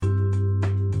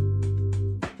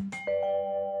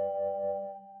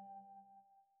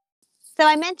So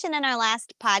I mentioned in our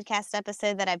last podcast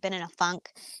episode that I've been in a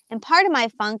funk. And part of my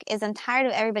funk is I'm tired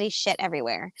of everybody's shit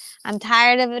everywhere. I'm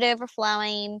tired of it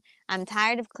overflowing. I'm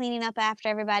tired of cleaning up after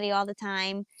everybody all the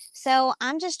time. So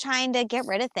I'm just trying to get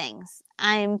rid of things.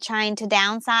 I'm trying to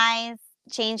downsize,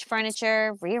 change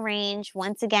furniture, rearrange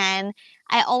once again.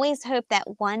 I always hope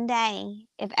that one day,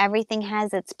 if everything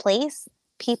has its place,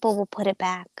 people will put it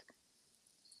back.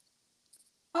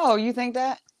 Oh, you think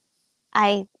that?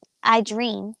 I I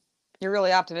dream. You're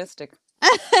really optimistic. So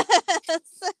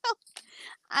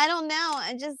I don't know.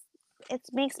 It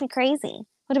makes me crazy.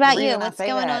 What The about you? reason I What's say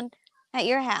going that, on at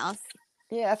your house?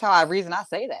 yeah, that's how I reason I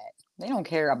say that. They don't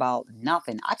care about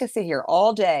nothing. I could sit here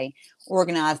all day,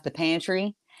 organize the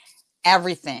pantry,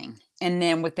 everything, and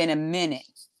then within a minute,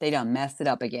 they done messed it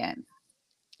up again.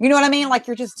 You know what I mean? Like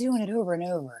you're just doing it over and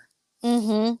over.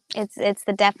 It's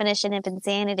the definition of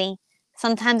insanity.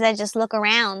 Sometimes I just look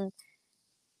around.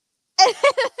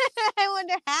 I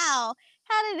wonder how.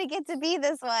 How did it get to be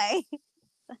this way?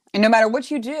 And no matter what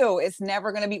you do, it's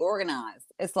never going to be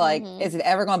organized. It's like, Mhm. is it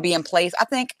ever going to be in place? I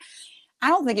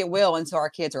don't think it will until our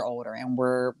kids are older and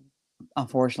we're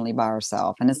unfortunately by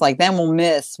ourselves. And it's like, then we'll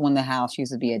miss when the house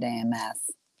used to be a damn mess.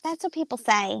 That's what people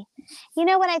say. You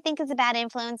know what I think is a bad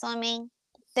influence on me?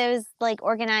 Those like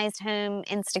organized home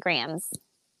Instagrams.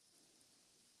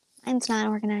 Mine's not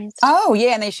organized. Oh,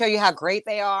 yeah. And they show you how great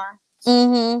they are.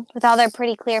 With all their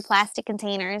pretty clear plastic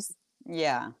containers.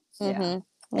 Yeah. Yeah. Yeah. It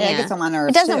Yeah. gets on my It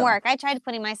nerves doesn't too. work. I tried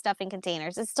putting my stuff in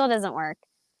containers. It still doesn't work.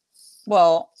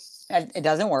 Well, it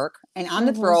doesn't work. And I'm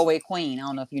the Mhm. throwaway queen. I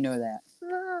don't know if you know that.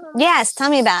 Yes,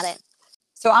 tell me about it.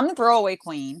 So I'm the throwaway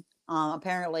queen.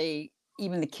 Apparently,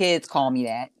 even the kids call me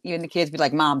that. Even the kids be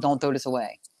like, Mom, don't throw this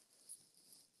away.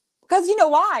 Because you know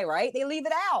why, right? They leave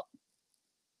it out.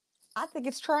 I think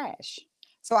it's trash.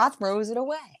 So I throws it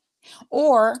away.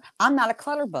 Or I'm not a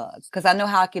clutter bug because I know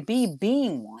how it could be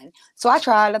being one. So I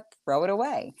try to throw it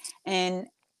away. And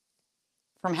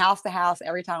from house to house,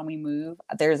 every time we move,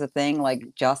 there's a thing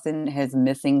like Justin is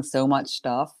missing so much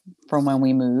stuff from when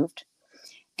we moved.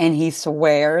 And he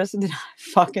swears that I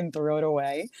fucking threw it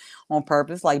away on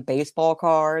purpose, like baseball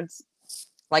cards,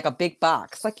 like a big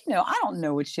box. Like, I don't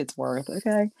know what shit's worth,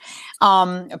 okay? Did you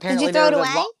Apparently throw there it was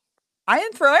away? I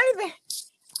didn't throw anything.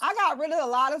 I got rid of a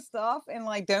lot of stuff and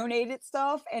like donated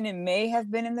stuff, and it may have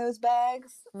been in those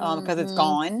bags because it's Mhm.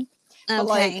 gone. But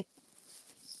like, Okay.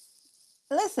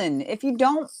 listen, if you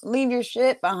don't leave your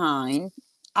shit behind,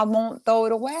 I won't throw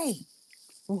it away,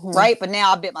 Mhm. right? But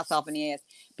now I bit myself in the ass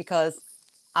because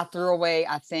I threw away,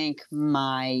 I think,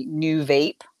 my new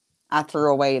vape. I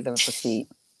threw away the receipt.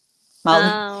 My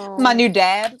Oh. new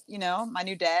dab, my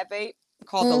new dab vape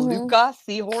called the Mhm. Luca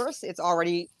Seahorse.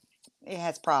 It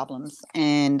has problems,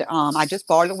 and I just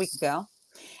bought it a week ago.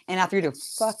 And I threw the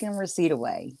fucking receipt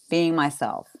away, being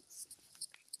myself.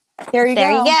 There you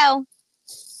There you go. go.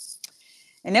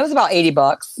 And it was about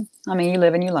 $80. I mean, you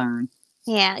live and you learn.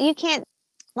 Yeah, you can't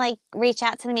like reach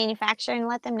out to the manufacturer and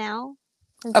let them know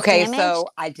it's Okay, damaged. so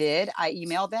I did. I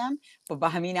emailed them, but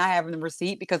by me not having the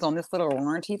receipt, because on this little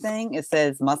warranty thing, it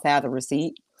says must have the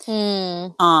receipt.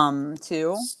 Hmm.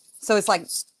 Too. So it's like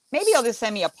maybe they'll just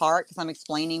send me a part because I'm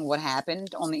explaining what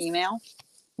happened on the email,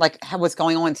 like what's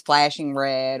going on. It's flashing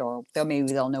red, or maybe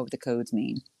they'll know what the codes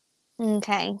mean.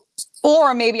 Okay.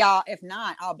 Or maybe if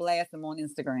not, I'll blast them on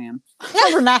Instagram.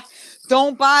 For not,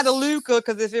 don't buy the Luca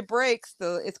because if it breaks,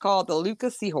 it's called the Luca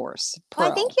Seahorse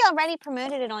Well, I think Pro. you already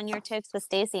promoted it on your Toast with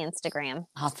Stacy Instagram.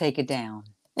 I'll take it down.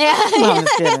 Yeah. No, I'm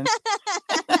just kidding.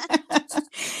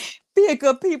 Be a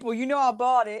good people. I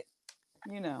bought it.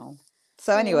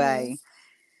 So Mhm. anyway,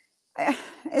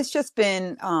 it's just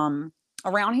been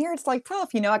around here. It's like tough.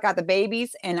 I got the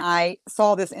babies, and I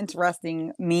saw this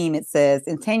interesting meme. It says,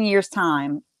 in 10 years'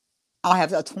 time, I'll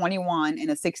have a 21 and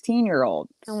a 16-year-old.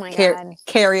 Oh my God.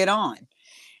 Carry it on.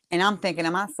 And I'm thinking to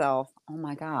myself, oh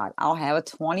my God, I'll have a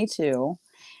 22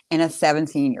 and a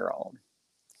 17-year-old.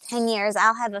 10 years,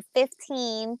 I'll have a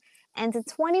 15 and a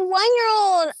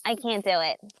 21-year-old. I can't do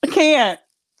it. I can't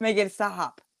make it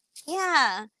stop.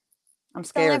 Yeah. I'm Don't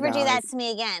scared, ever do that guys. to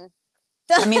me again.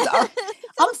 I mean,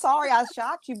 I'm sorry I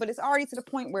shocked you, but it's already to the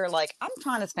point where, like, I'm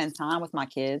trying to spend time with my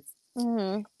kids,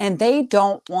 and they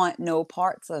don't want no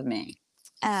parts of me.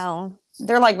 Oh.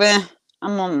 They're like, "Meh,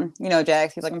 I'm on,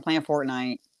 Jax, he's like, I'm playing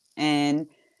Fortnite." And,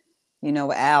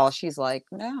 Al, she's like,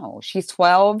 no, she's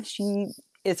 12.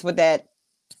 It's with that,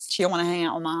 she don't want to hang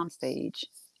out on mom's stage.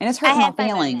 And it's I hurting my have my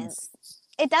moments. feelings.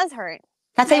 It does hurt.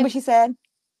 Can I tell you what she said?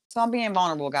 So I'm being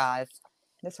vulnerable, guys.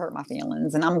 This hurt my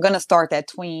feelings. And I'm going to start that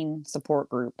tween support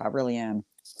group. I really am.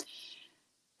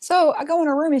 So I go in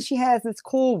her room and she has this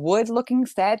cool wood looking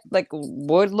thing,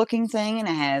 and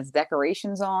it has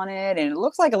decorations on it, and it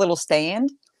looks like a little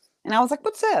stand. And I was like,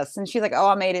 "What's this?" And she's like, "Oh,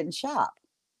 I made it in shop,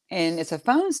 and it's a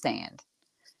phone stand."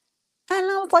 And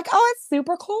I was like, "Oh, it's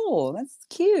super cool. That's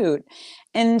cute."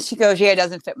 And she goes, "Yeah, it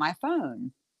doesn't fit my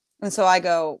phone." And so I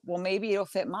go, "Well, maybe it'll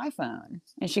fit my phone."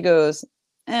 And she goes,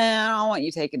 I don't want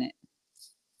you taking it.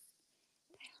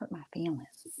 Hurt my feelings.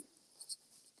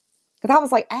 Because I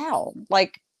was like, ow.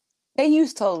 Like, they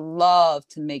used to love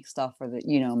to make stuff for the,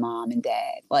 mom and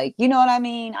dad. Like, you know what I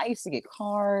mean? I used to get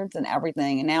cards and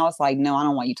everything. And now it's like, no, I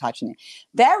don't want you touching it.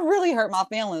 That really hurt my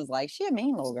feelings. Like, she a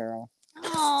mean little girl.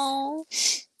 Oh.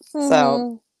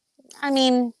 So, Hmm. I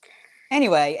mean,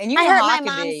 anyway, and you I know hurt how I my can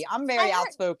mom's. be. I'm I very hurt.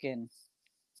 outspoken.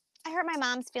 I hurt my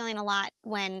mom's feeling a lot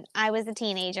when I was a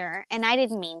teenager, and I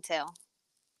didn't mean to.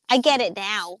 I get it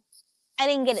now. I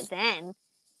didn't get it then.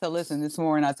 So listen, this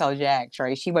morning I tell Jack,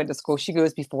 Trey, she went to school. She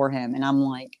goes before him. And I'm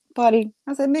like, buddy,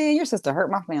 I said, man, your sister hurt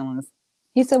my feelings.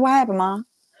 He said, what happened, Mom?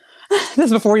 This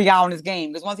is before he got on his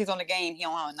game. Because once he's on the game, he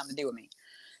don't have nothing to do with me.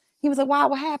 He was like, wow,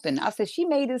 what happened? I said, she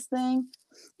made this thing.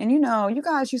 And you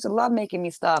guys used to love making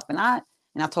me stuff. And I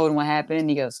told him what happened. And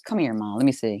he goes, come here, Mom, let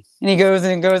me see. And he goes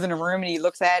in the room and he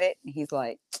looks at it. And he's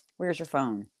like, where's your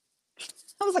phone?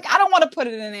 I was like, I don't want to put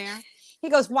it in there. He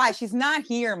goes, why? She's not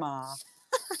here, Mom.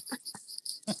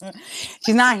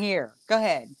 She's not here. Go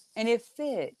ahead. And it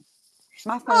fit.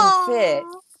 My phone fit.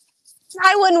 Aww.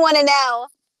 I wouldn't want to know.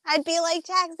 I'd be like,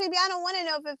 Jax, baby, I don't want to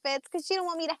know if it fits because she don't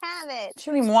want me to have it. She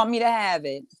don't even want me to have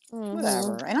it. Mm-hmm.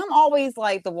 Whatever. And I'm always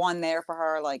like the one there for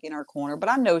her, like in her corner. But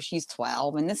I know she's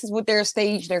 12 and this is what their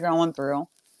stage they're going through.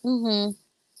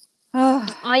 Mm-hmm.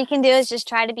 All you can do is just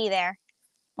try to be there.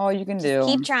 All you can just do.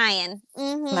 Keep trying.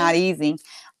 It's not easy.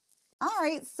 All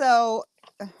right. So,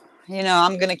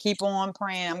 I'm going to keep on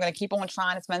praying. I'm going to keep on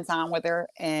trying to spend time with her.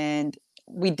 And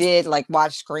we did like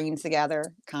watch Scream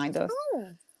together, kind of. Oh.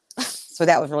 So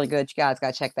that was really good. You guys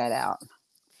got to check that out.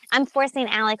 I'm forcing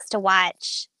Alex to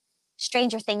watch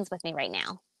Stranger Things with me right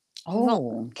now.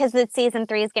 Oh. Because the season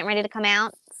 3 is getting ready to come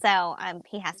out. So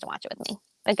he has to watch it with me.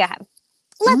 But go ahead.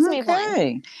 Let's move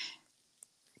on.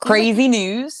 Crazy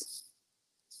news.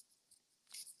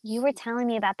 You were telling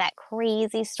me about that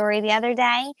crazy story the other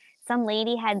day. Some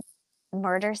lady had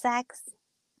murder sex.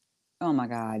 Oh my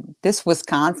God. This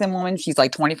Wisconsin woman, she's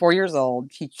like 24 years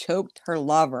old. She choked her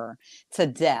lover to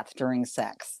death during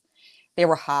sex. They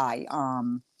were high.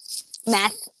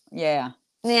 Meth. Yeah.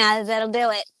 Yeah, that'll do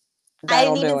it. I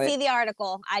didn't even see the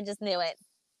article. I just knew it.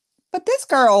 But this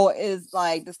girl is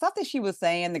like, the stuff that she was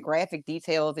saying, the graphic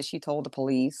details that she told the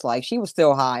police, like she was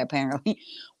still high apparently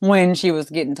when she was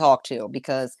getting talked to,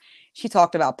 because she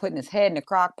talked about putting his head in the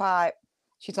crock pot.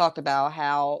 She talked about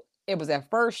how it was at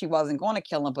first she wasn't going to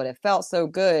kill him, but it felt so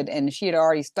good and she had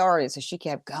already started, so she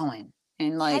kept going.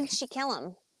 And like, how did she kill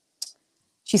him?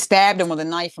 She stabbed him with a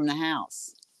knife from the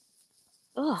house.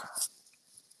 Ugh.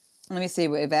 Let me see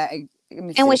what that.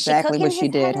 And was exactly what she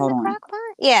did. Hold on.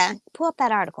 Yeah, pull up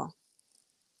that article.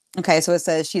 Okay, so it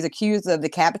says she's accused of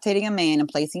decapitating a man and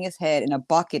placing his head in a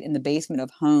bucket in the basement of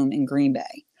home in Green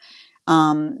Bay.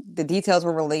 The details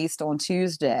were released on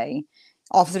Tuesday.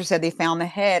 Officers said they found the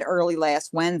head early last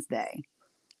Wednesday.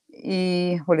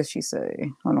 What does she say?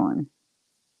 Hold on.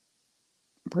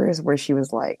 Where she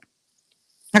was like.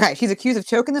 Okay, she's accused of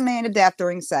choking the man to death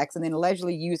during sex and then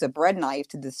allegedly used a bread knife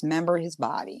to dismember his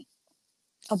body.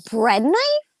 A bread knife?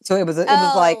 So it was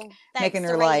like making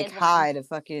her like high to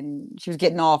fucking. She was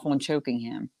getting off on choking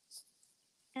him.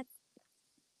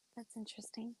 That's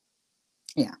interesting.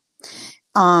 Yeah.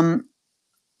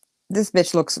 This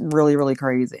bitch looks really, really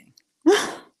crazy.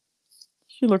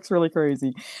 She looks really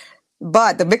crazy.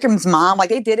 But the victim's mom, like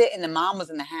they did it, and the mom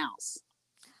was in the house.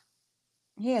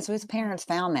 Yeah, so his parents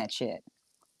found that shit.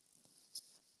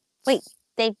 Wait,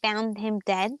 they found him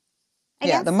dead?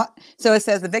 Yeah, so it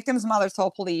says the victim's mother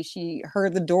told police she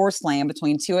heard the door slam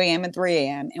between 2 a.m. and 3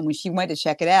 a.m. And when she went to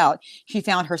check it out, she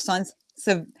found her son's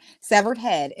severed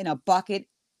head in a bucket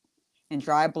and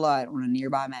dry blood on a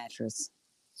nearby mattress.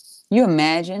 You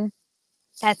imagine?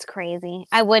 That's crazy.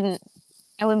 I wouldn't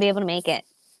be able to make it.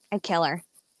 I'd kill her.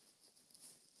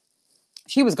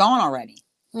 She was gone already.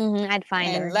 I'd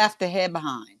find her. And left the head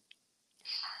behind.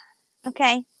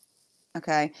 Okay.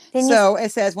 So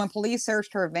it says when police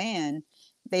searched her van,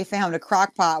 they found a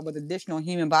crock pot with additional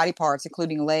human body parts,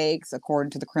 including legs,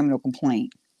 according to the criminal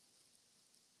complaint.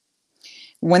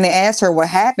 When they asked her what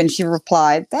happened, she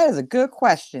replied, "That is a good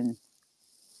question."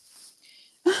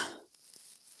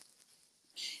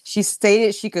 She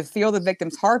stated she could feel the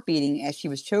victim's heart beating as she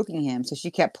was choking him, so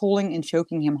she kept pulling and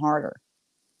choking him harder.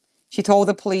 She told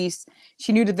the police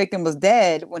she knew the victim was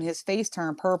dead when his face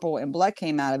turned purple and blood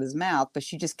came out of his mouth, but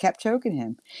she just kept choking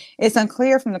him. It's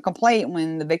unclear from the complaint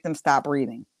when the victim stopped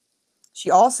breathing.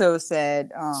 She also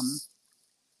said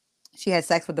she had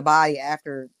sex with the body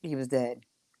after he was dead.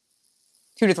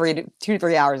 2 to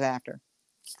 3 hours after.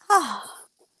 Oh.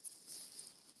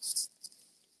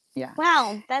 Yeah.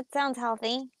 Wow, that sounds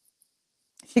healthy.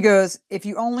 She goes, if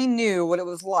you only knew what it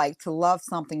was like to love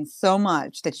something so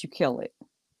much that you kill it.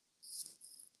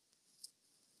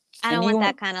 I don't want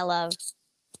that kind of love.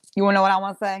 You want to know what I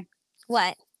want to say?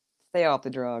 What? Stay off the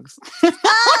drugs.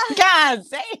 God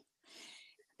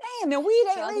damn, the weed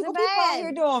ain't Drugs legal. are People out bad.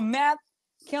 here doing meth,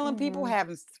 killing people,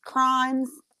 having crimes.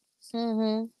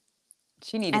 Mm-hmm.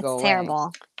 She need to go That's away.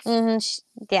 terrible.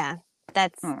 Mm-hmm. Yeah,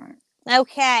 that's right.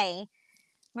 Okay.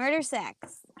 Murder,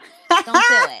 sex. Don't do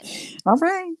it. All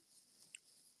right.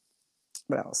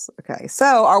 What else? Okay,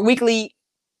 so our weekly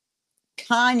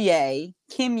Kim Ye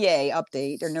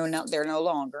update. They're no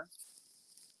longer.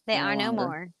 They are no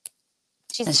more.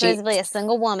 She's supposedly a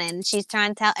single woman. She's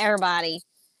trying to tell everybody.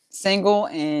 Single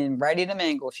and ready to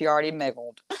mingle. She already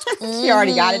mingled. She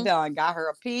already got it done. Got her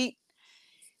a Pete.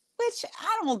 Which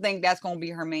I don't think that's going to be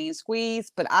her main squeeze,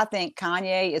 but I think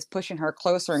Kanye is pushing her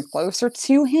closer and closer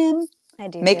to him. I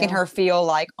do. Making her feel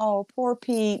like, oh, poor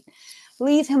Pete,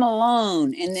 leave him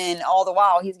alone. And then all the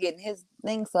while he's getting his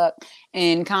thing sucked.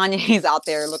 And Kanye's out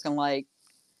there looking like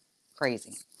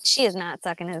crazy. She is not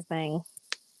sucking his thing.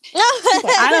 Like,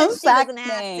 I don't suck doesn't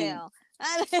thing.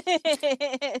 have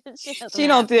to. she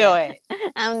don't do it.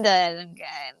 I'm good. I'm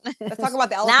good. Let's talk about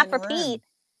the elephant Not in for the room. Pete.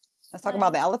 Let's talk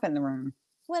about the elephant in the room.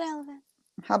 What elephant?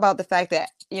 How about the fact that,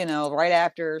 right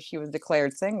after she was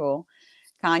declared single,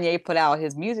 Kanye put out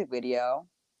his music video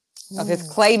of his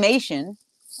claymation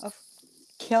of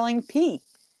killing Pete.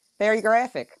 Very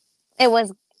graphic. It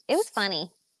was funny.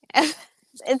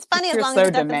 It's funny as long as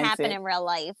it doesn't happen in real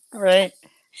life. Right.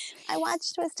 I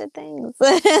watch Twisted Things.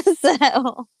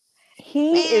 So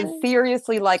he is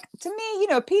seriously like, to me,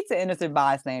 Pete's an innocent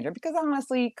bystander because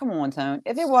honestly, come on, Tone.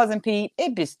 If it wasn't Pete,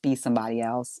 it'd just be somebody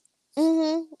else.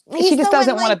 Mm-hmm. She just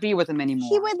doesn't want to be with him anymore.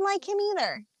 He wouldn't like him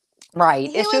either. Right.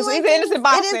 It's just he's an innocent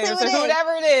bystander. So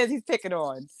whatever it is, he's picking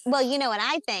on. Well, you know what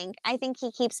I think? I think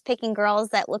he keeps picking girls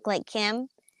that look like Kim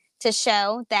to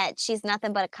show that she's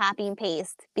nothing but a copy and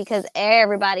paste because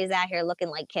everybody's out here looking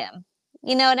like Kim.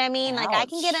 You know what I mean? Ouch. Like I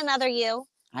can get another you.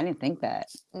 I didn't think that.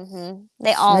 Mm-hmm.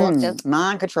 They all look just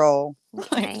mind control.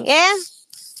 Okay. Yeah.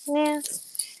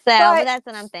 But that's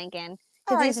what I'm thinking.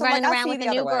 Because he's running around with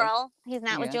a new girl. He's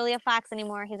not with Julia Fox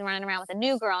anymore. He's running around with a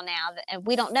new girl now. And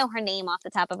we don't know her name off the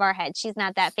top of our head. She's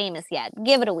not that famous yet.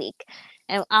 Give it a week,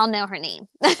 and I'll know her name.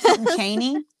 Something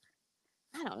Chaney?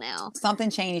 I don't know. Something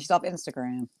Chaney. She's off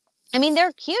Instagram. I mean,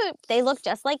 they're cute. They look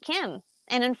just like Kim.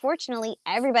 And unfortunately,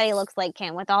 everybody looks like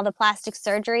Kim with all the plastic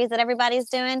surgeries that everybody's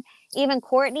doing. Even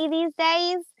Courtney these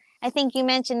days. I think you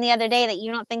mentioned the other day that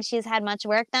you don't think she's had much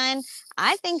work done.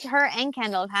 I think her and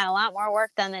Kendall have had a lot more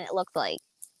work done than it looks like.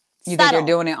 You think they're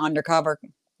doing it undercover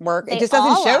work? It just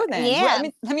doesn't show them. Yeah.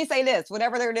 Let me say this.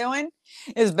 Whatever they're doing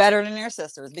is better than their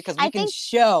sisters because we can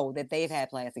show that they've had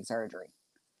plastic surgery.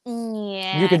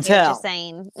 Yeah. You can tell. What you're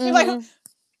saying. You're like,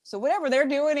 so whatever they're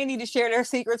doing, they need to share their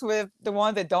secrets with the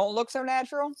ones that don't look so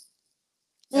natural.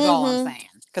 That's all I'm saying.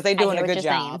 Because they're doing a good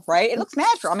job, right? It looks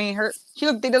natural. I mean,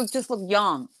 they just look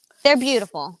young. They're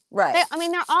beautiful. Right.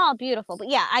 They're all beautiful. But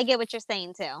yeah, I get what you're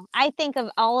saying too. I think of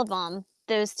all of them,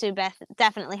 those two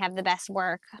definitely have the best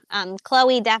work.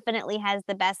 Chloe definitely has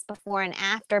the best before and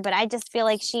after, but I just feel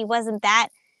like she wasn't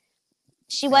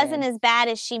as bad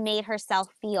as she made herself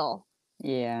feel.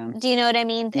 Yeah. Do you know what I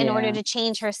mean? In order to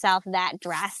change herself that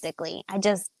drastically.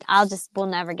 We'll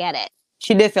never get it.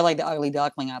 She did feel like the ugly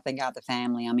duckling, I think, out the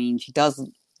family. I mean, she does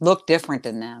look different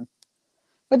than them.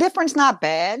 But different's not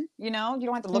bad, You don't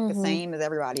have to look the same as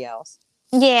everybody else.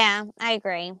 Yeah, I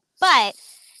agree. But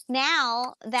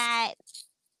now that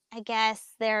I guess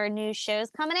there are new shows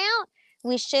coming out,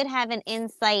 we should have an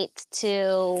insight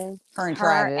to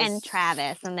her and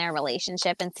Travis and their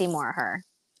relationship and see more of her.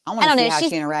 I want to see how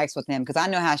she interacts with him because I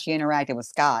know how she interacted with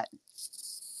Scott.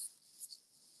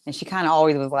 And she kind of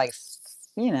always was like,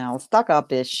 stuck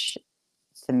up-ish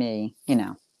to me,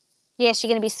 Yeah, is she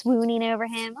going to be swooning over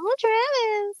him? Oh,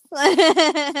 Travis.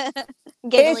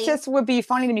 It just would be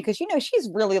funny to me because, she's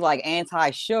really like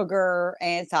anti-sugar,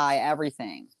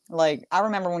 anti-everything. Like, I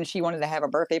remember when she wanted to have a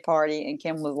birthday party and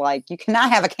Kim was like, you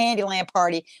cannot have a Candyland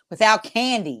party without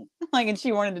candy. And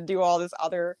she wanted to do all this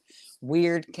other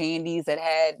weird candies that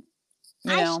had,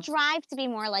 I strive to be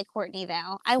more like Courtney,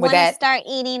 though. I want to start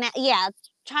eating. Yeah,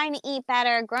 trying to eat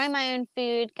better, growing my own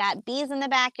food, got bees in the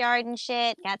backyard and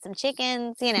shit, got some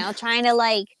chickens, trying to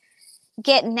like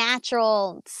get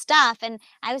natural stuff. And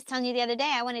I was telling you the other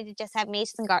day, I wanted to just have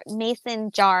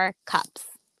mason jar cups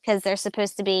because they're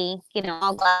supposed to be,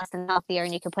 all glass and healthier,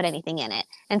 and you can put anything in it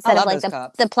I instead of love like those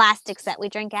cups. the plastics that we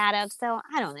drink out of. So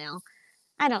I don't know.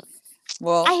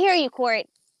 Well, I hear you, Court.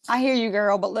 I hear you,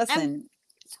 girl. But listen,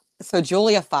 so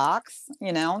Julia Fox,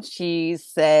 she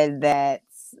said that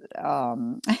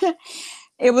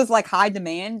it was like high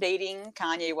demand dating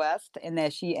Kanye West, and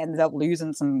that she ended up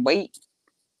losing some weight.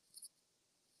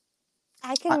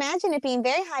 I can imagine it being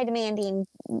very high demanding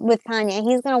with Kanye.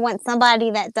 He's going to want somebody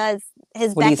that does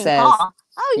his What he beck and says. call.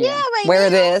 Oh, yeah, right Wear now.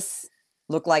 this,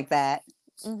 look like that.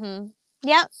 Mm-hmm.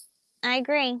 Yep, I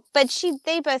agree. But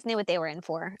they both knew what they were in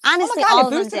for. Honestly, oh my God, all it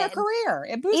of them boosted her did. career.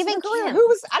 It boosted Even her career. Kim.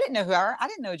 I didn't know her. I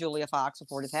didn't know Julia Fox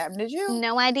before this happened. Did you?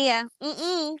 No idea.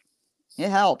 Mm-mm. It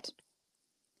helped.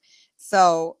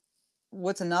 So,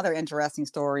 what's another interesting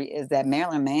story is that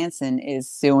Marilyn Manson is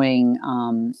suing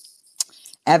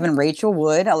Evan Rachel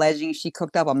Wood, alleging she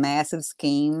cooked up a massive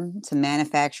scheme to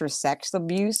manufacture sex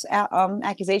abuse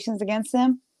accusations against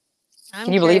him.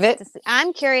 Can you believe it?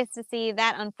 I'm curious to see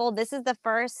that unfold. This is the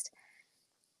first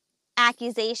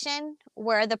accusation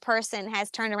where the person has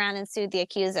turned around and sued the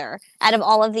accuser. Out of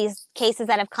all of these cases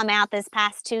that have come out this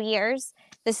past 2 years,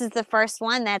 this is the first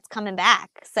one that's coming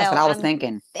back. So that's what I was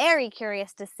thinking. Very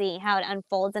curious to see how it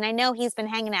unfolds. And I know he's been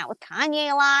hanging out with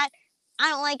Kanye a lot. I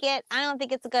don't like it. I don't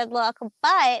think it's a good look.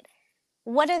 But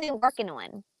what are they working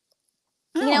on?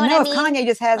 You know what I mean? If Kanye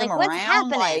just has him what's around,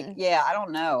 happening? I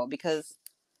don't know, because.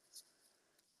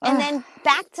 And then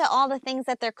back to all the things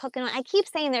that they're cooking on. I keep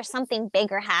saying there's something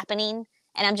bigger happening,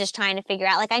 and I'm just trying to figure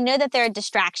out. Like, I know that they're a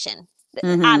distraction,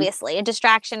 obviously, a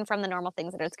distraction from the normal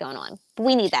things that are going on.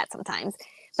 We need that sometimes.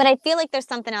 But I feel like there's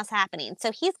something else happening.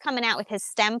 So he's coming out with his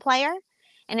stem player,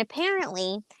 and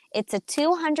apparently it's a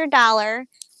 $200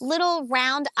 little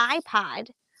round iPod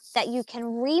that you can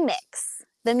remix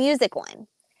the music on.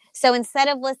 So instead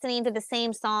of listening to the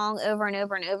same song over and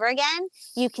over and over again,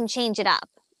 you can change it up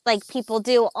like people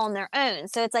do on their own.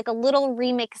 So it's like a little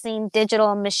remixing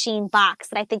digital machine box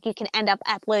that I think you can end up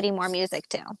uploading more music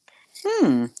to.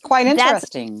 Quite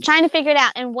interesting. Trying to figure it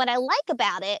out. And what I like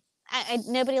about it,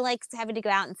 nobody likes having to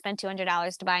go out and spend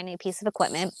 $200 to buy a new piece of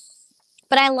equipment,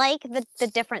 but I like the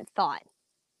different thought.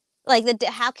 Like,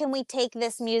 how can we take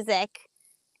this music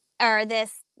or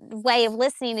this way of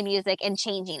listening to music and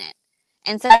changing it?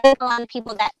 And so I think a lot of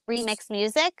people that remix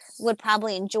music would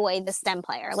probably enjoy the stem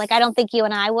player. Like, I don't think you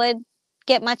and I would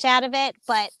get much out of it,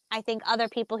 but I think other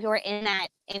people who are in that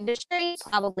industry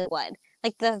probably would.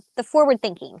 Like the forward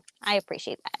thinking. I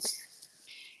appreciate that.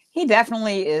 He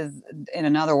definitely is in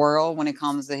another world when it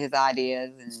comes to his ideas,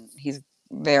 and he's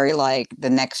very like the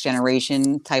next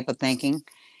generation type of thinking.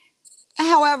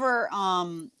 However,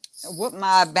 what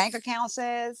my bank account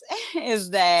says is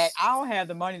that I don't have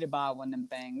the money to buy one of them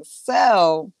things.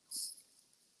 So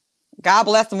God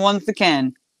bless the ones that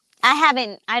can.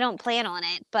 I don't plan on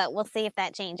it, but we'll see if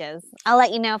that changes. I'll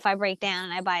let you know if I break down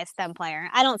and I buy a stem player.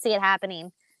 I don't see it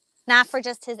happening. Not for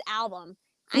just his album.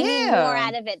 I need more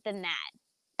out of it than that.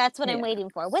 That's what I'm waiting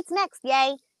for. What's next?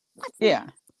 Yay. What's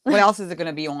next? What else is it going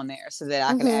to be on there so that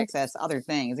I can access other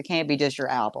things? It can't be just your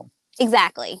album.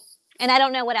 Exactly. And I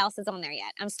don't know what else is on there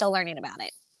yet. I'm still learning about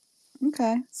it.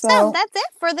 Okay. So that's it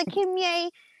for the Kim Ye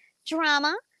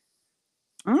drama.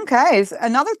 Okay. So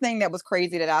another thing that was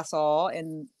crazy that I saw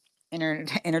in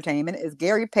entertainment is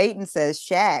Gary Payton says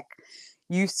Shaq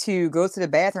used to go to the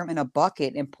bathroom in a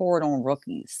bucket and pour it on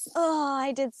rookies. Oh,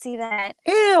 I did see that.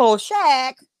 Ew,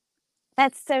 Shaq.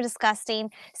 That's so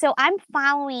disgusting. So I'm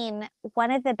following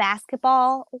one of the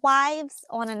basketball wives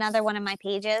on another one of my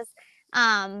pages.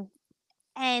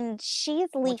 And she's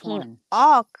leaking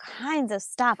all kinds of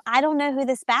stuff. I don't know who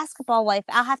this basketball wife,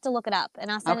 I'll have to look it up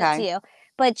and I'll send it to you.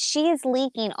 But she's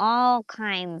leaking all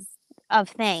kinds of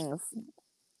things.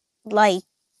 Like,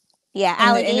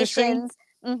 allegations.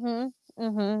 And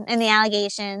the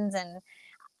allegations, and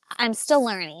I'm still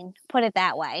learning, put it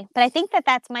that way. But I think that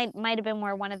might have been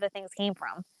where one of the things came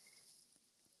from.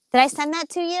 Did I send that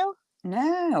to you?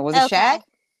 No. Was it Shaq?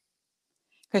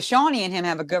 Because Shawnee and him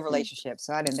have a good relationship,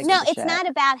 so I didn't think. No, it's not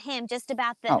about him, just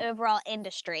about the overall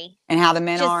industry and how the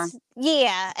men are.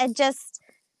 Yeah, and just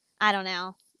I don't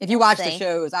know. If you watch the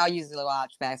shows, I usually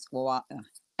watch basketball.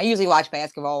 I usually watch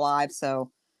Basketball Wives, so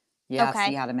I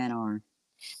see how the men are.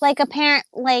 Like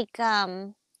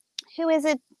who is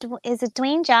it? Is it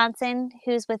Dwayne Johnson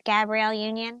who's with Gabrielle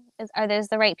Union? Are those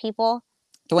the right people?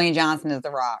 Dwayne Johnson is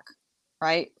The Rock.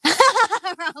 right?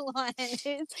 Wrong one.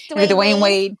 It's Dwayne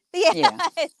Wade. Yeah, Yeah.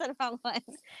 it's the wrong one.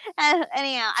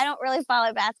 Anyhow, I don't really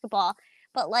follow basketball,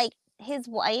 but like his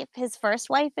first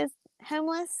wife is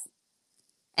homeless.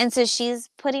 And so she's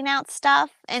putting out stuff.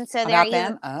 And so About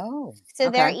them? Oh. they're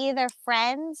Okay. either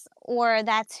friends or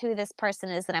that's who this person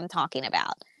is that I'm talking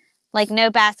about. Like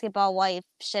no basketball wife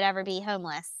should ever be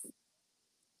homeless.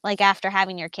 Like after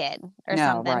having your kid or No,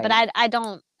 something. right. But I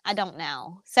don't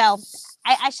know. So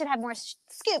I should have more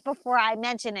scoop before I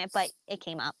mention it, but it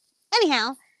came up.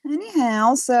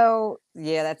 Anyhow, so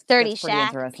yeah, that's Dirty pretty Shaq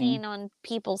interesting. peeing on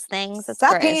people's things. It's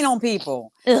Stop gross. peeing on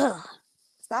people. Ugh.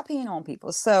 Stop peeing on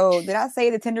people. So did I say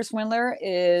the Tinder swindler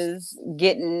is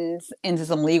getting into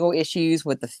some legal issues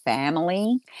with the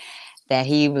family that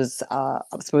he was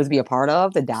supposed to be a part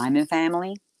of, the Diamond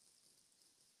family?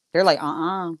 They're like,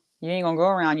 you ain't gonna go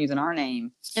around using our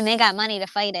name. And they got money to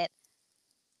fight it.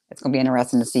 It's gonna be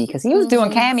interesting to see because he was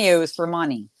doing cameos for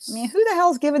money. I mean, who the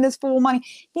hell's giving this fool money?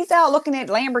 He's out looking at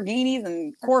Lamborghinis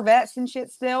and Corvettes and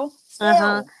shit still.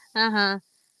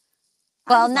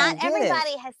 Well, not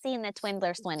everybody has seen the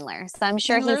Swindler, so I'm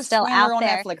sure he's still out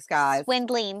there on Netflix, guys.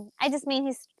 swindling. I just mean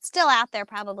he's still out there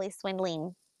probably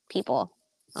swindling people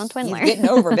on Swindler. He's getting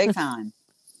over big time.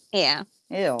 Yeah.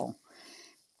 Ew.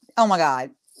 Oh my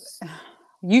God.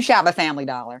 You shop at Family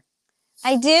Dollar.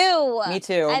 I do. Me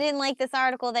too. I didn't like this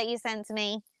article that you sent to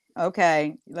me.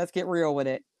 Okay, let's get real with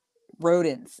it.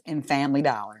 Rodents in Family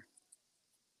Dollar.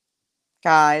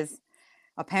 Guys,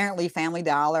 apparently Family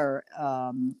Dollar,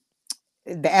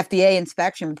 the FDA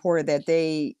inspection reported that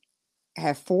they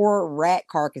have 4 rat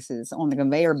carcasses on the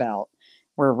conveyor belt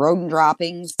where rodent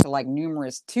droppings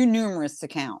too numerous to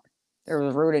count. There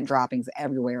was rodent droppings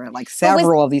everywhere at like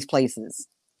several of these places.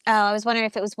 Oh, I was wondering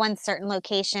if it was one certain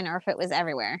location or if it was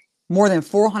everywhere. More than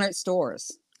 400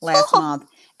 stores last month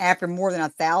after more than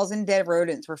 1,000 dead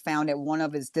rodents were found at one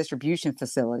of its distribution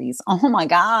facilities. Oh my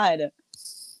God.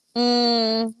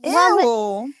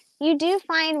 Well, you do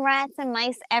find rats and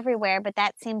mice everywhere, but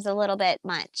that seems a little bit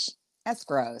much. That's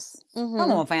gross.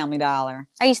 Come on, Family Dollar.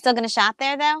 Are you still going to shop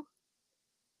there, though?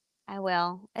 I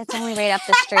will. It's only right up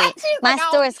the street. My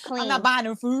store's clean. I'm not buying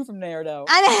no food from there, though.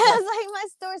 I know. I was like, my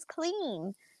store's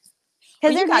clean.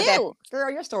 Because they're new.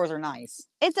 Girl, your stores are nice.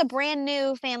 It's a brand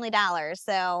new Family Dollar,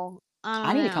 so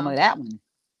I need to come with that one.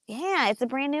 Yeah, it's a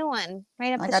brand new one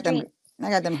right up the street. I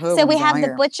got them hoods. So we have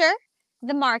the butcher,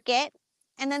 the market,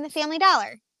 and then the Family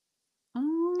Dollar.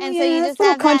 Oh, and so you just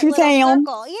have country that little town.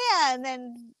 circle. Yeah, and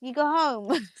then you go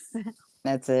home.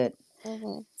 That's it.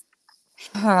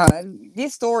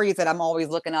 These stories that I'm always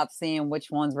looking up, seeing which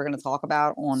ones we're going to talk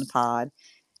about on the pod.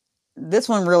 This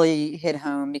one really hit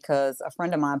home because a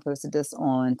friend of mine posted this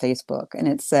on Facebook, and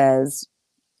it says,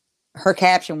 her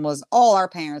caption was, "All our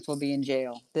parents will be in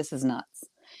jail. This is nuts."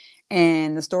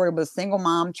 And the story was, single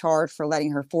mom charged for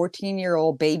letting her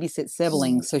 14-year-old babysit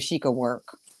siblings so she could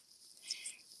work.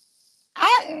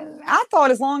 I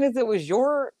thought as long as it was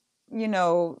your,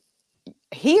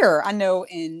 here, I know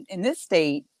in this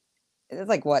state, it's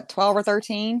like what, 12 or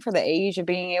 13 for the age of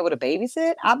being able to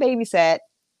babysit. I babysat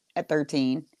at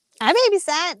 13. I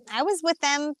babysat. I was with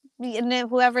them,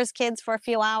 whoever's kids, for a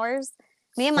few hours.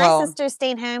 Me and my sister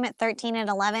stayed home at 13 and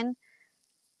 11.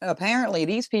 Apparently,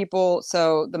 these people,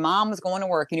 so the mom was going to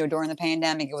work, during the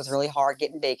pandemic, it was really hard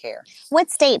getting daycare. What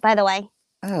state, by the way?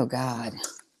 Oh, God.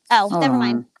 Oh, never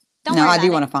mind. Don't worry about it. No, I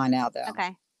do want to find out, though.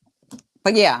 Okay.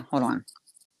 But yeah, hold on.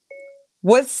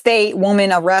 What state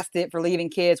woman arrested for leaving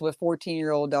kids with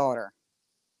 14-year-old daughter?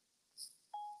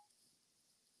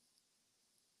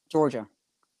 Georgia.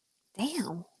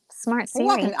 Damn. Smart Siri.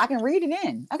 Well, I can read it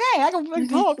in. Okay, I can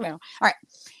talk now. All right.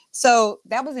 So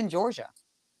that was in Georgia.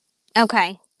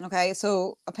 Okay.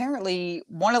 So apparently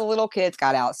one of the little kids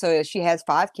got out. So she has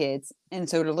 5 kids. And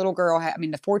so the little girl,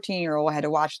 the 14-year-old had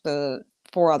to watch the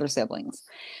 4 other siblings.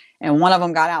 And one of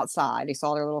them got outside. They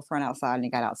saw their little friend outside and he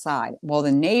got outside. Well,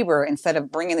 the neighbor, instead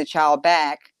of bringing the child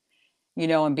back,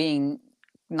 and being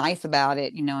nice about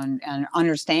it, and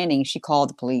understanding, she called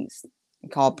the police.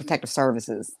 Called protective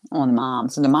services on the mom.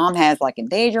 So the mom has like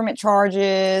endangerment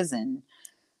charges and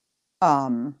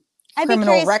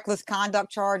criminal reckless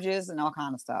conduct charges and all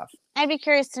kind of stuff. I'd be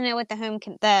curious to know what the home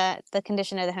the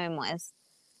condition of the home was.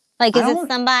 Like, is it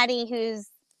somebody who's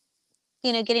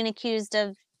getting accused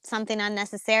of something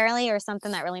unnecessarily or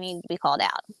something that really needs to be called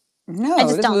out? No, I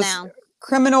just don't know.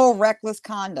 Criminal reckless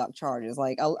conduct charges,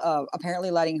 like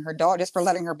apparently letting her daughter, just for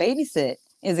letting her babysit,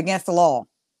 is against the law.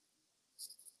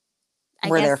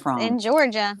 Where they're from. In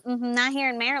Georgia. Not here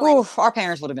in Maryland. Oof, our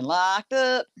parents would have been locked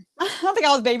up. I don't think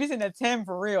I was babysitting at 10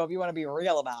 for real, if you want to be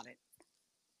real about it.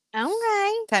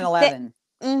 Okay. 10, 11.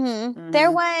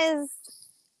 There was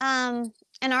an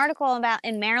article about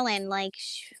in Maryland, like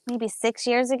maybe 6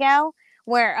 years ago,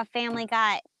 where a family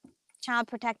got Child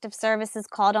Protective Services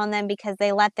called on them because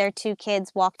they let their two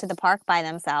kids walk to the park by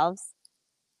themselves.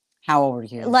 How old were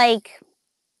you? Like,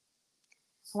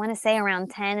 I want to say around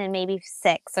 10 and maybe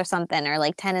 6 or something, or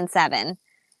like 10 and 7.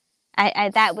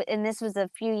 And this was a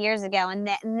few years ago, and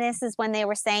this is when they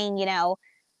were saying, you know,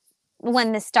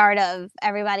 when the start of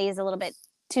everybody is a little bit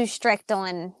too strict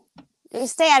on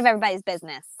stay out of everybody's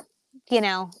business, you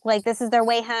know, like this is their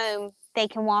way home. They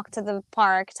can walk to the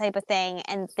park type of thing.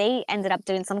 And they ended up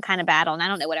doing some kind of battle, and I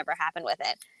don't know whatever happened with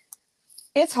it.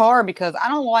 It's hard because I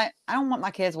don't want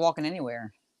my kids walking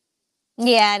anywhere.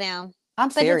 Yeah, I know. I'm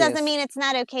But serious. it doesn't mean it's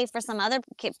not okay for some other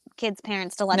kids'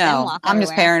 parents to let them walk I'm everywhere.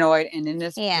 just paranoid. And in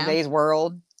this today's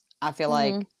world, I feel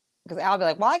like, Mhm. because I'll be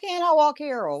like, why can't I walk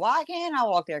here? Or why can't I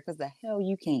walk there? Because the hell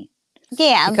you can't.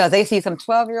 Yeah. Because they see some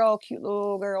 12-year-old cute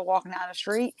little girl walking down the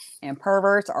street, and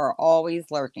perverts are always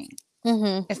lurking.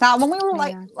 Mm-hmm. It's not when we were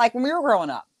Yeah. like when we were growing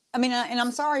up. I mean, and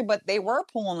I'm sorry, but they were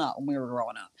pulling up when we were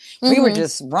growing up. Mm-hmm. We were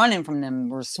just running from them.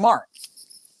 We're smart.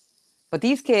 But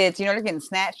these kids, you know, they're getting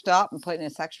snatched up and put in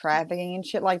sex trafficking and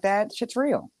shit like that. Shit's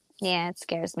real. Yeah, it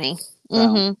scares me. So,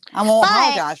 Mm-hmm. I won't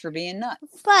apologize for being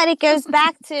nuts. But it goes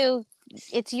back to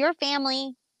it's your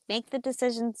family. Make the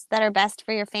decisions that are best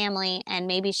for your family, and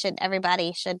maybe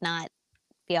everybody should not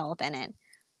be all up in it.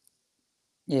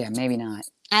 Yeah, maybe not.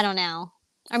 I don't know.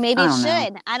 Or maybe it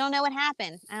should. I don't know what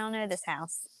happened. I don't know this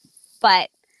house. But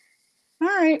all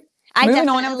right. I Moving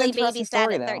definitely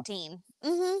babysat at 13.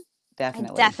 Mm-hmm.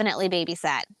 Definitely. I definitely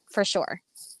babysat, for sure.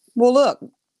 Well, look.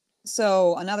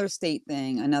 So another thing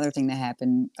that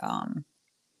happened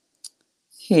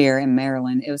here in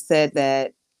Maryland, it was said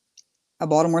that a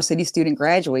Baltimore City student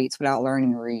graduates without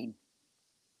learning to read.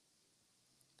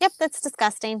 Yep, that's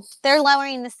disgusting. They're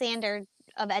lowering the standard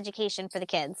of education for the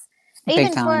kids.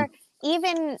 Big time.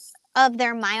 Even of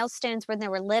their milestones when they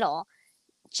were little.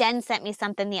 Jen sent me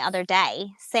something the other day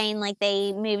saying like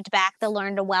they moved back to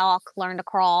learn to walk, learn to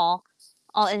crawl,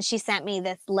 and she sent me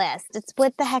this list. It's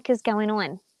what the heck is going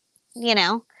on, you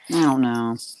know? I don't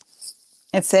know.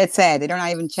 It's sad. They're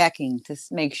not even checking to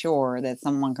make sure that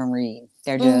someone can read.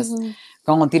 They're just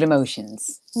going through the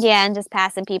motions. Yeah, and just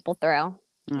passing people through.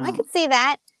 I could see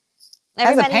that.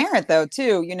 As a parent, though,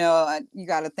 too, you know, you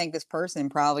got to think this person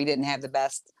probably didn't have the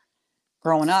best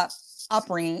growing up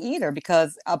upbringing either,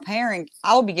 because a parent,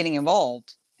 I would be getting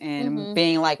involved and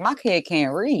being like, my kid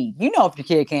can't read. You know, if your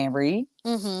kid can't read.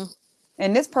 Mm-hmm.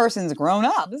 And this person's grown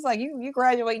up. It's like you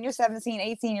graduate and you're 17,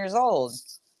 18 years old.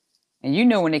 And you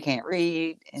know when they can't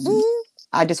read. And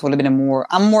I just would have been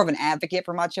I'm more of an advocate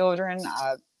for my children.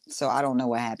 So I don't know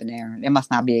what happened there. It must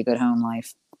not be a good home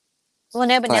life. Well,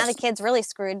 no, but now the kid's really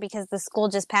screwed because the school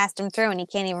just passed him through and he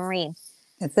can't even read.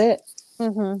 That's it.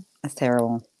 Mm-hmm. That's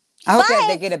terrible. I hope that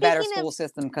they get a better school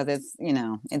system, because it's, you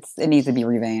know, it needs to be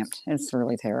revamped. It's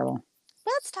really terrible.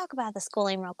 Let's talk about the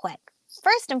schooling real quick.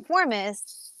 First and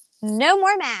foremost, no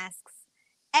more masks.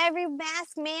 Every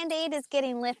mask mandate is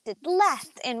getting lifted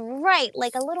left and right,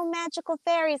 like a little magical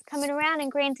fairy is coming around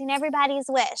and granting everybody's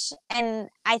wish. And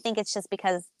I think it's just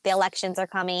because the elections are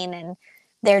coming and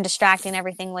they're distracting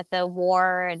everything with the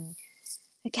war and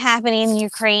happening in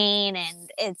Ukraine, and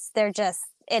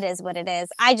it is what it is.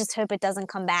 I just hope it doesn't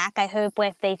come back. I hope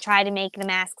if they try to make the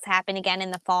masks happen again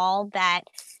in the fall, that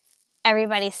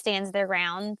everybody stands their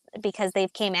ground, because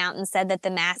they've came out and said that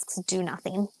the masks do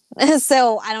nothing.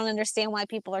 So I don't understand why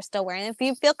people are still wearing it. If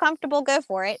you feel comfortable, go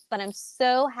for it. But I'm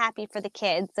so happy for the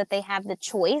kids that they have the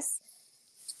choice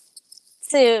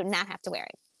to not have to wear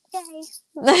it. Yay.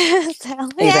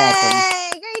 Exactly. Yay!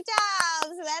 Great job.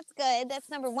 So that's good. That's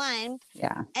number one.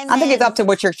 Yeah. And I think it's up to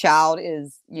what your child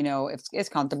is, you know, if it's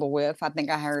comfortable with. I think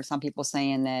I heard some people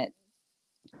saying that,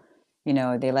 you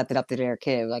know, they left it up to their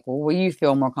kid. Like, well, what do you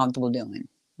feel more comfortable doing?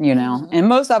 You know? And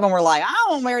most of them were like, I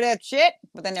don't wear that shit.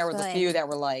 But then there was a few that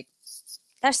were like,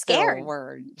 they're scared.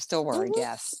 Still worried,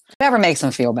 yes. Whatever makes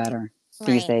them feel better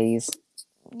these days.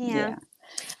 Yeah.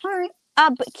 All right.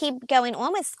 But keep going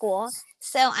on with school.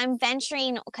 So I'm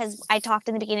venturing, because I talked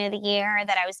in the beginning of the year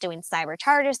that I was doing cyber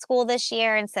charter school this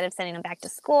year instead of sending them back to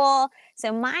school.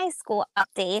 So my school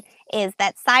update is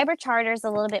that cyber charter is a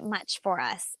little bit much for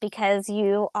us, because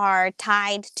you are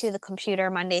tied to the computer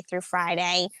Monday through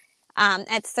Friday.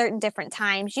 At certain different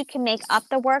times. You can make up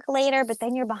the work later, but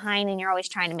then you're behind and you're always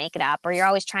trying to make it up, or you're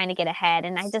always trying to get ahead.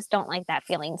 And I just don't like that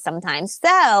feeling sometimes.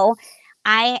 So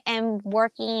I am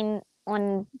working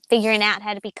on figuring out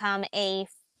how to become a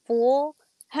full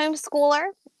homeschooler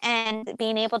and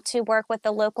being able to work with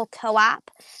the local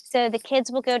co-op. So the kids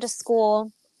will go to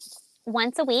school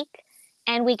once a week,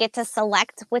 and we get to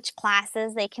select which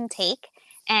classes they can take.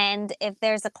 And if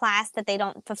there's a class that they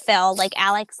don't fulfill, like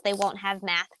Alex, they won't have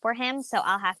math for him. So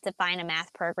I'll have to find a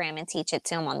math program and teach it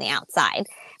to him on the outside.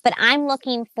 But I'm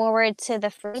looking forward to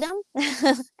the freedom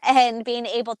and being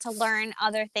able to learn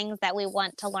other things that we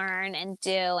want to learn and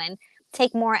do, and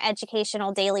take more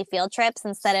educational daily field trips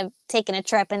instead of taking a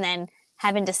trip and then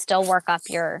having to still work up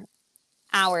your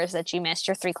hours that you missed,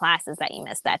 your 3 classes that you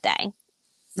missed that day.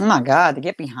 Oh my God, to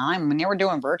get behind when they were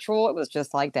doing virtual, it was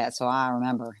just like that. So I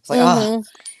remember it's like, Mm-hmm. oh,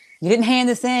 you didn't hand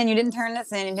this in, you didn't turn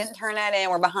this in, you didn't turn that in.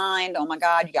 We're behind. Oh my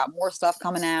God, you got more stuff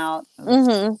coming out.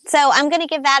 Mm-hmm. So I'm going to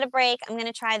give that a break. I'm going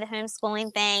to try the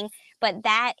homeschooling thing, but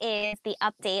that is the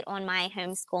update on my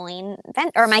homeschooling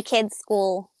event, or my kids'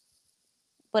 school.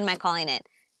 What am I calling it?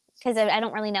 Because I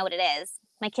don't really know what it is.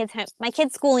 My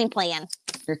kids' schooling plan.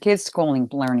 Your kids' schooling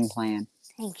learning plan.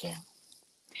 Thank you.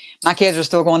 My kids are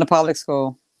still going to public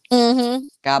school. Mm-hmm.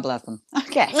 God bless them.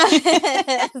 Okay. You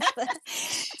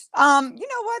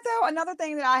know what though? Another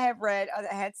thing that I have read,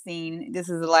 I had seen. This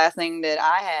is the last thing that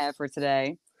I have for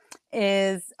today.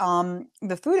 Is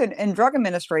the Food and Drug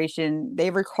Administration? They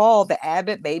recalled the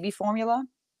Abbott baby formula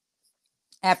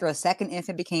after a second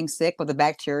infant became sick with a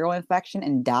bacterial infection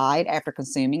and died after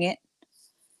consuming it.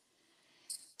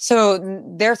 So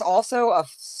there's also a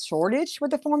shortage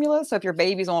with the formula. So if your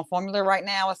baby's on formula right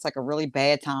now, it's like a really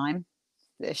bad time.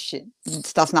 This shit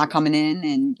stuff's not coming in,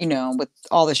 and with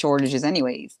all the shortages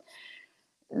anyways,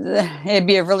 it'd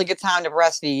be a really good time to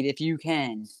breastfeed if you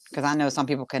can, because I know some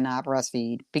people cannot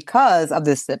breastfeed because of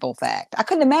this simple fact. I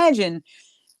couldn't imagine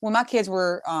when my kids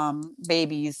were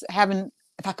babies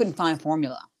if I couldn't find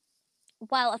formula.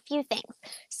 Well, a few things.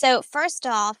 So first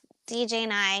off, DJ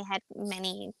and I had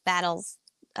many battles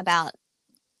about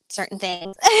certain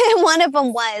things. One of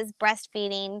them was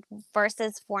breastfeeding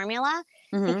versus formula,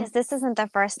 because this isn't the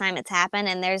first time it's happened,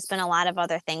 and there's been a lot of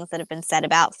other things that have been said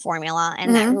about formula,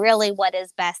 and that really what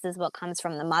is best is what comes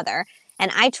from the mother.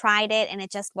 And I tried it and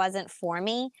it just wasn't for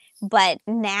me. But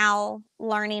now,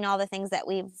 learning all the things that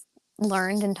we've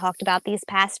learned and talked about these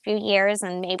past few years,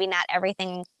 and maybe not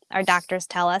everything our doctors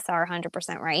tell us are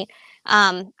 100% right,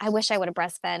 I wish I would have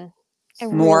breastfed. I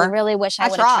More? really, really wish I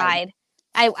would have tried.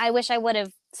 I wish I would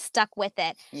have stuck with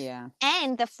it. Yeah.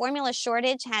 And the formula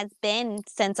shortage has been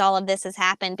since all of this has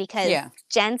happened, because Yeah.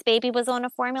 Jen's baby was on a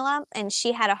formula and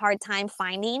she had a hard time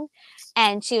finding,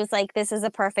 and she was like, this is a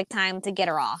perfect time to get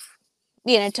her off,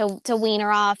 to wean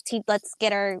her off, let's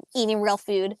get her eating real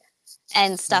food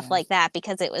and stuff like that,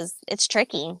 because it's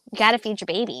tricky. You got to feed your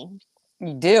baby.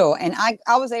 You do. And I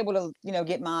was able to,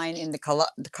 get mine in the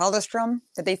colostrum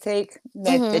that they take,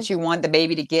 that you want the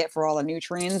baby to get for all the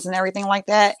nutrients and everything like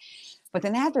that. But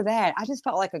then after that, I just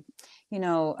felt like a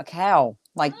cow,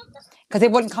 like, because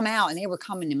it wouldn't come out, and they were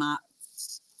coming to my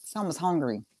son was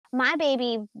hungry. My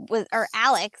baby or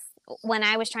Alex, when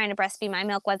I was trying to breastfeed, my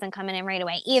milk wasn't coming in right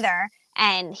away either.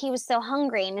 And he was so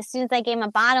hungry. And as soon as I gave him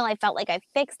a bottle, I felt like I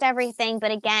fixed everything.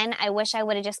 But again, I wish I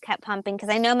would have just kept pumping, because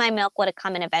I know my milk would have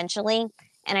come in eventually.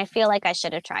 And I feel like I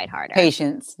should have tried harder.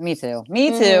 Patience. Me too. Me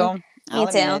too. Me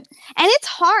too. And it's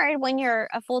hard when you're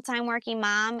a full-time working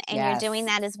mom and you're doing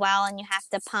that as well, and you have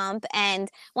to pump. And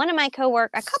a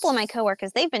couple of my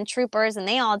coworkers, they've been troopers and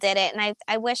they all did it. And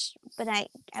I wish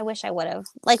I would have.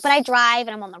 But I drive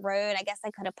and I'm on the road. I guess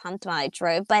I could have pumped while I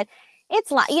drove. But it's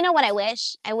you know what I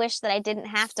wish? I wish that I didn't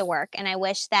have to work, and I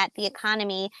wish that the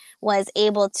economy was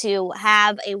able to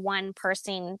have a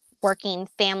one-person working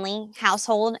family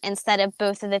household, instead of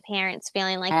both of the parents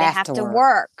feeling like they have to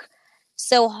work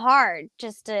so hard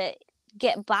just to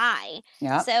get by.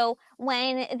 Yep. So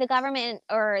when the government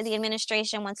or the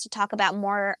administration wants to talk about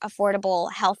more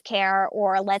affordable health care,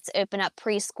 or let's open up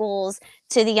preschools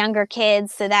to the younger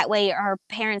kids so that way our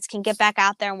parents can get back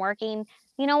out there and working,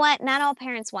 you know what? Not all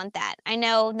parents want that. I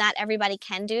know not everybody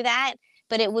can do that,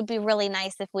 but it would be really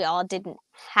nice if we all didn't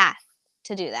have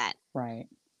to do that. Right.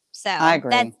 So I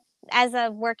agree. As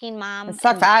a working mom, it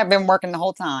sucks. I've been working the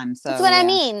whole time. So that's what I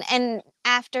mean. And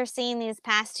after seeing these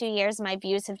past 2 years, my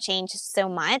views have changed so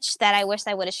much that I wish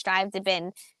I would have strived to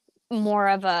been more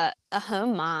of a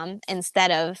home mom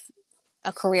instead of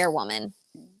a career woman.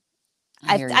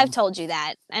 I've told you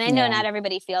that, and I know not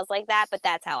everybody feels like that, but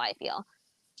that's how I feel.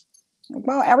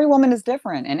 Well, every woman is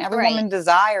different, and every woman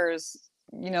desires,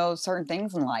 certain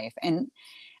things in life. And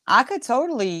I could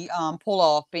totally pull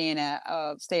off being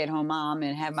a stay-at-home mom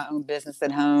and have my own business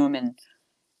at home and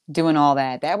doing all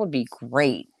that. That would be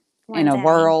great in a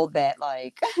world that,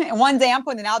 like, one day, I'm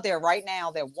putting it out there right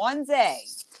now that one day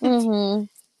I'm going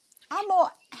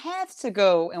to have to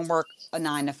go and work a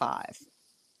 9 to 5.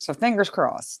 So fingers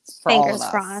crossed for all of us. Fingers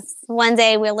crossed. One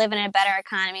day we'll live in a better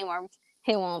economy where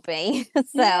It won't be. So,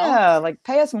 Yeah, like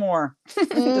pay us more.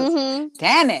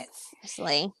 Damn it.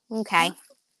 Seriously. Okay.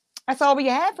 That's all we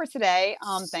have for today.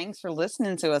 Thanks for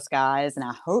listening to us, guys. And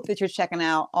I hope that you're checking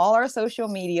out all our social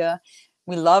media.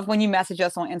 We love when you message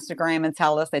us on Instagram and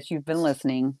tell us that you've been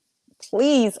listening.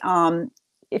 Please,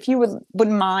 if you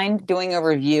wouldn't mind doing a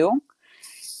review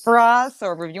for us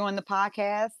or reviewing the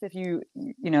podcast, if you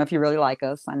really like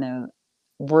us. I know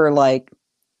we're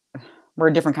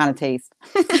a different kind of taste.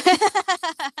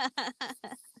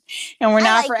 And we're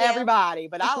not for everybody,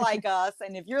 but I like us.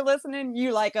 And if you're listening,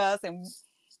 you like us, and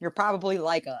you're probably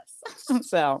like us.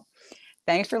 So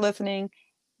thanks for listening.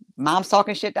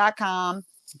 MomsTalkingShit.com.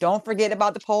 Don't forget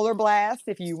about the Polar Blast.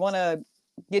 If you want to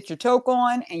get your toke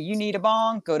on and you need a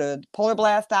bong, go to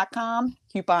polarblast.com.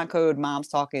 Coupon code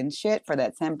MomsTalkingShit for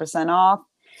that 10% off.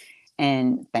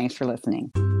 And thanks for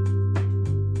listening.